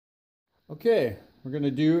Okay, we're going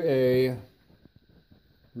to do a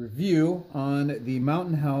review on the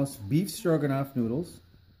Mountain House beef stroganoff noodles,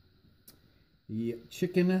 the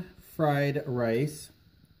chicken fried rice,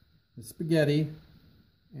 the spaghetti,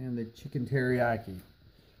 and the chicken teriyaki.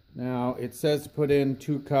 Now, it says to put in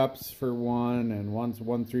 2 cups for one, and one's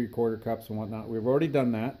 1 3/4 cups and whatnot. We've already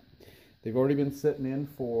done that. They've already been sitting in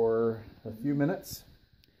for a few minutes.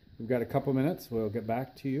 We've got a couple minutes. We'll get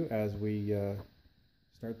back to you as we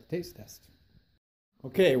start the taste test.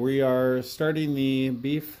 Okay, we are starting the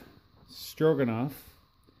beef stroganoff.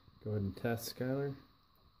 Go ahead and test, Skylar.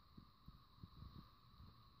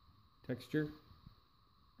 Texture?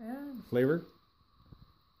 Yeah. Flavor?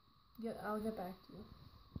 Yeah, I'll get back to you.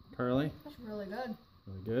 Carly? That's really good.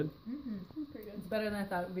 Really good. Mm-hmm. Pretty good. It's better than I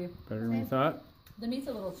thought it would be. Better than we thought. The meat's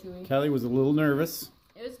a little chewy. Kelly was a little nervous.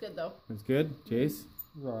 It was good though. It's good. Jace?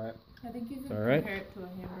 Right. I think you can All right. compare it to a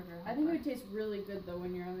hamburger. I think it would taste really good though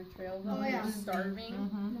when you're on the trail. Though, Oh, yeah. You're starving.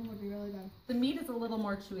 Mm-hmm. That would be really good. The meat is a little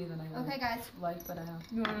more chewy than I would Okay, guys. like, but I have.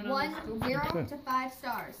 You want another 1, scoop? 0 Okay. to 5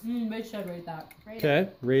 stars. We should rate that. Rate it.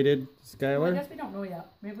 Okay, rated Well, I Skylar. guess we don't know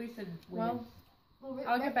yet. Maybe we should wait. Well, Well,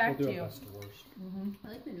 I'll get back We'll to do it you. best to worst. I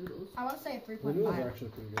like the noodles. I want to say a The noodles are 3.5. actually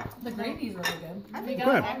pretty good. The gravy's really good. I We think got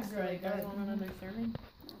Good. extra. You guys want another serving?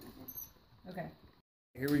 Okay.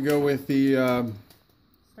 Here we go with the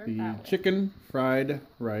Start that way. chicken fried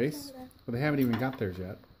rice. Well, they haven't even got theirs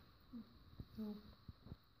yet.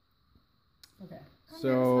 Okay.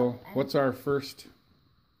 So, what's our first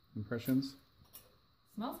impressions?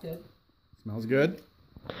 Smells good. Smells good.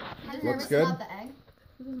 Kind of Looks nervous good. about the egg.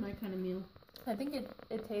 This is my kind of meal. I think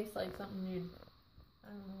it tastes like something you'd. I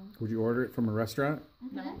don't know. Would you order it from a restaurant?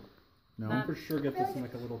 No. No. I'm for sure get this in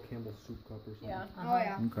like a little Campbell soup cup or something. Yeah. Oh,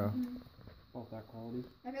 yeah. Okay. About that quality.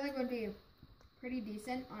 I feel like it would be pretty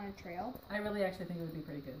decent on a trail. I really actually think it would be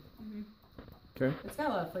pretty good. Okay. It's got a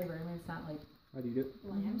lot of flavor. I mean, it's not like. I'd eat it.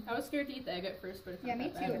 Bland. I was scared to eat the egg at first, but it's Yeah, not me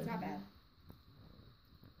that too. bad. It's not bad.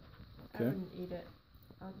 I Okay. wouldn't eat it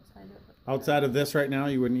outside of it. Outside of this right now,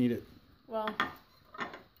 you wouldn't eat it. Well,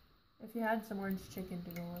 if you had some orange chicken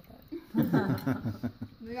to go with it.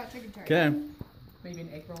 We got chicken teriyaki. Okay. Maybe an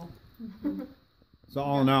egg roll. So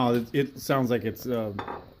all in all, it sounds like it's all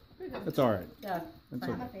right. Yeah. It's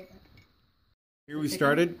Not my okay. favorite. Here we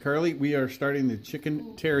started, Carly. We are starting the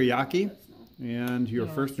chicken teriyaki, and your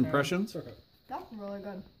first impressions. It's okay. That's really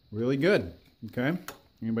good. Really good. Okay.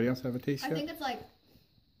 Anybody else have a taste I yet? think it's like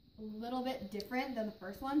a little bit different than the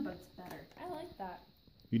first one, but it's better. I like that.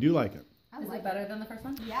 You do like it. I Is like it better than the first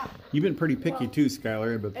one? Yeah. You've been pretty picky too,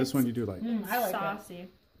 Skylar, but this it's- one you do like. I like it. Saucy.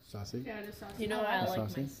 Saucy. Yeah, it is saucy. You know I like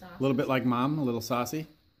Saucy. my sauce. A little bit like Mom, a little saucy.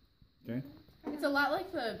 Okay. It's a lot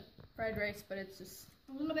like the fried rice, but it's just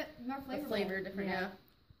A little bit more the flavorful. flavor different. Yeah.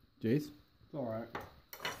 Jace? It's alright.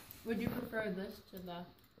 Would you prefer this to the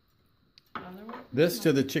other one? This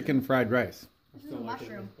to the chicken fried rice. I This is still a like it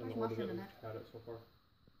mushroom. in There's the order mushroom that in we've it. had it so far.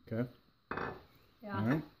 Okay. Yeah. All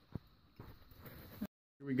right.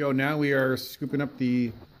 Here we go. Now we are scooping up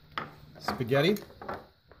the spaghetti.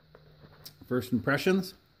 First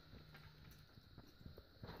impressions.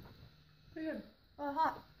 Pretty good. Oh,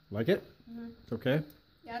 hot. Like it? It's okay.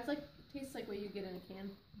 Yeah, it's like tastes like what you get in a can.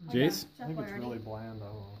 Jace? I think it's really bland. I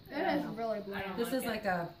don't know. It is really bland. This is like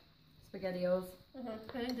a SpaghettiOs.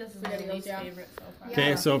 I think this is my my least least favorite so far. Yeah.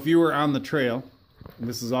 Okay, so if you were on the trail, and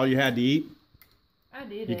this is all you had to eat, I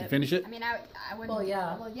did you it. can finish it? I mean, I wouldn't. Well,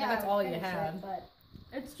 yeah. Well, If yeah. that's I all would you finish had. it, but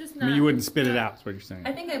It's just I not. mean, you wouldn't spit it out, is what you're saying.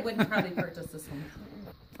 I think I wouldn't probably purchase this one.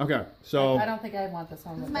 Okay, so, I don't think I'd want this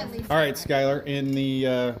one. this is with my this. least. all right, favorite. Skylar, in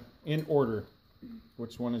the, in order,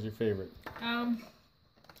 which one is your favorite?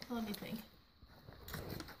 Let me think.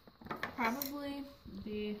 Probably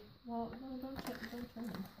the. Well, no, don't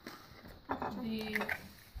turn.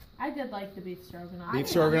 I did like the beef stroganoff. Beef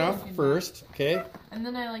stroganoff first, okay? And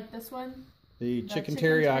then I like this one. The The chicken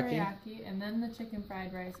teriyaki. and then the chicken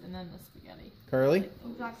fried rice, and then the spaghetti. Carly?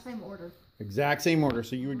 Exact same order. Exact same order.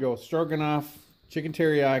 So you would go stroganoff, chicken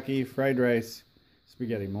teriyaki, fried rice,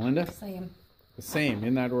 spaghetti. Melinda? Same. The same,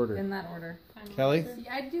 in that order. In that order. Kelly? See,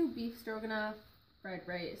 I'd do beef stroganoff, fried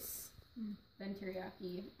rice, then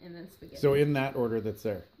teriyaki, and then spaghetti. So in that order that's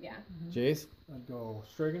there. Yeah. Jace? I'd go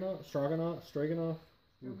stroganoff,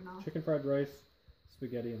 chicken fried rice,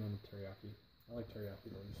 spaghetti, and then teriyaki. I like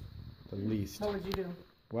teriyaki the least. The least. What would you do?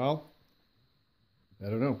 Well, I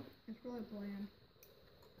don't know. It's really bland.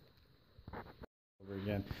 Over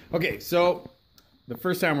again. Okay, so the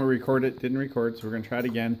first time we recorded, didn't record, so we're going to try it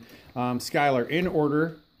again. Skylar, in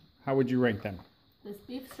order, how would you rank them? This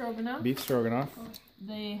beef stroganoff, Beef stroganoff.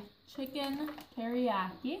 the chicken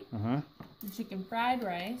teriyaki, Uh-huh. the chicken fried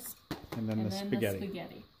rice, And then and the then spaghetti. the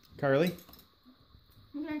spaghetti. Carly?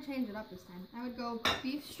 I'm gonna change it up this time. I would go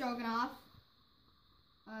beef stroganoff.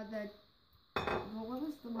 What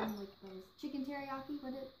was the one with those chicken teriyaki?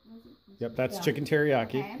 Was it? Yep, that's Yeah. chicken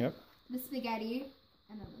teriyaki. Okay. Yep. The spaghetti,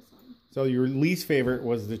 and then this one. So your least favorite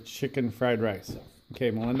was the chicken fried rice. Yes.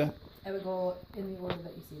 Okay, Melinda? I would go in the order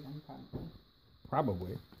that you see them, probably.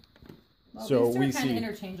 Probably. Well, So these two we are kind see- of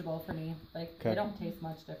interchangeable for me. Like, Okay. they don't taste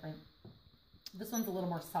much different. This one's a little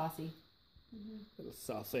more saucy.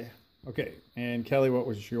 Saucy. Okay, and Kelly, what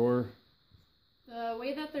was your... The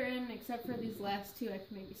way that they're in, except for these last two, I can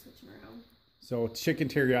maybe switch them around. So chicken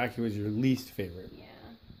teriyaki was your least favorite. Yeah.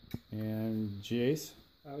 And Jace?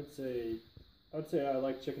 I would say I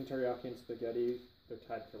like chicken teriyaki and spaghetti. They're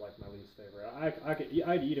tied for like my least favorite.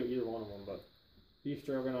 I'd eat either one of them, but beef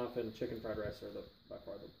stroganoff and chicken fried rice are by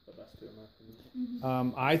far the best two in my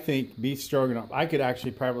opinion. I think beef stroganoff, I could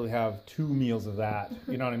actually probably have 2 meals of that,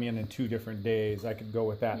 you know what I mean, in 2 different days. I could go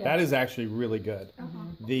with that. Yeah. That is actually really good.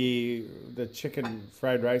 The chicken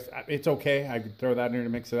fried rice, it's okay. I could throw that in there to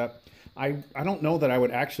mix it up. I don't know that I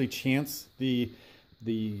would actually chance the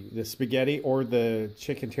spaghetti or the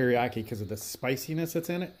chicken teriyaki because of the spiciness that's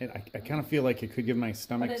in it. And I kind of feel like it could give my But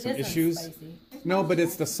stomach it some isn't issues. spicy. No, but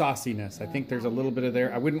it's the sauciness. I think there's a little bit of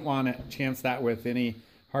there. I wouldn't want to chance that with any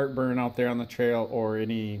heartburn out there on the trail or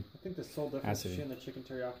any. I think the sole difference Acid. between the chicken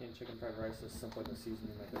teriyaki and chicken fried rice is simply the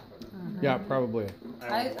seasoning that they put in. Mm-hmm. Yeah, probably.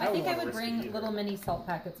 I think I wanna would risk it bring either. little mini salt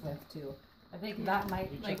packets with, too. I think that might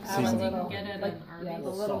Like add a something you little. can get at like, an Arby's. yeah, A the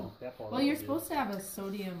little little. salt, definitely Well, you're would be- supposed to have a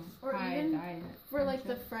sodium Or high even diet. For like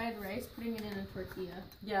the fried rice, putting it in a tortilla.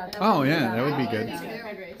 Yeah. that Oh, would be yeah, bad. that would be Yeah. good. Yeah.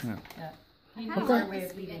 Fried rice. Yeah. I You kinda need like our way the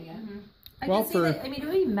of eating spaghetti. it. I Well, can see for- that. I mean, it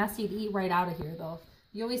would be messy to eat right out of here, though.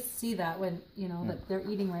 You always see that when that they're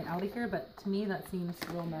eating right out of here, but to me that seems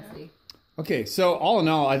real messy. Okay, so all in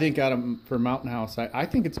all, I think for Mountain House, I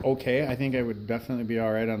think it's okay. I think I would definitely be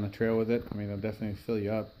all right on the trail with it. I mean, it'll definitely fill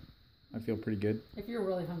you up. I feel pretty good. If you're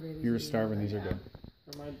really hungry, these If you were would be starving, good. these are good.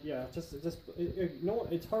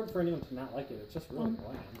 it's hard for anyone to not like it. It's just really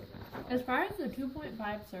bland. As far as the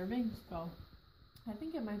 2.5 servings go, I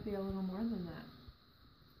think it might be a little more than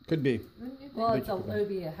that. Could be. Wouldn't you think? Well, Thank you for it that. would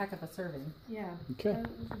be a heck of a serving. Yeah. Okay. That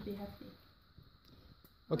would be hefty.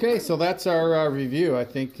 Okay, so that's our review. I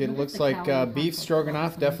think it Look at looks the like calorie beef content.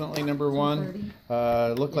 stroganoff, definitely number 1.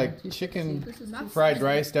 Looked like 260. chicken This is fried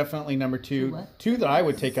rice, definitely number 2. What? 2 that I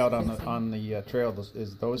would take out on the trail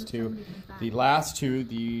is those 2. The last 2,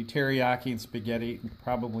 the teriyaki and spaghetti,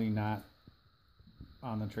 probably not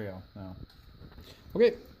on the trail. No.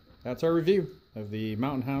 Okay, that's our review of the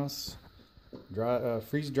Mountain House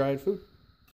freeze-dried food.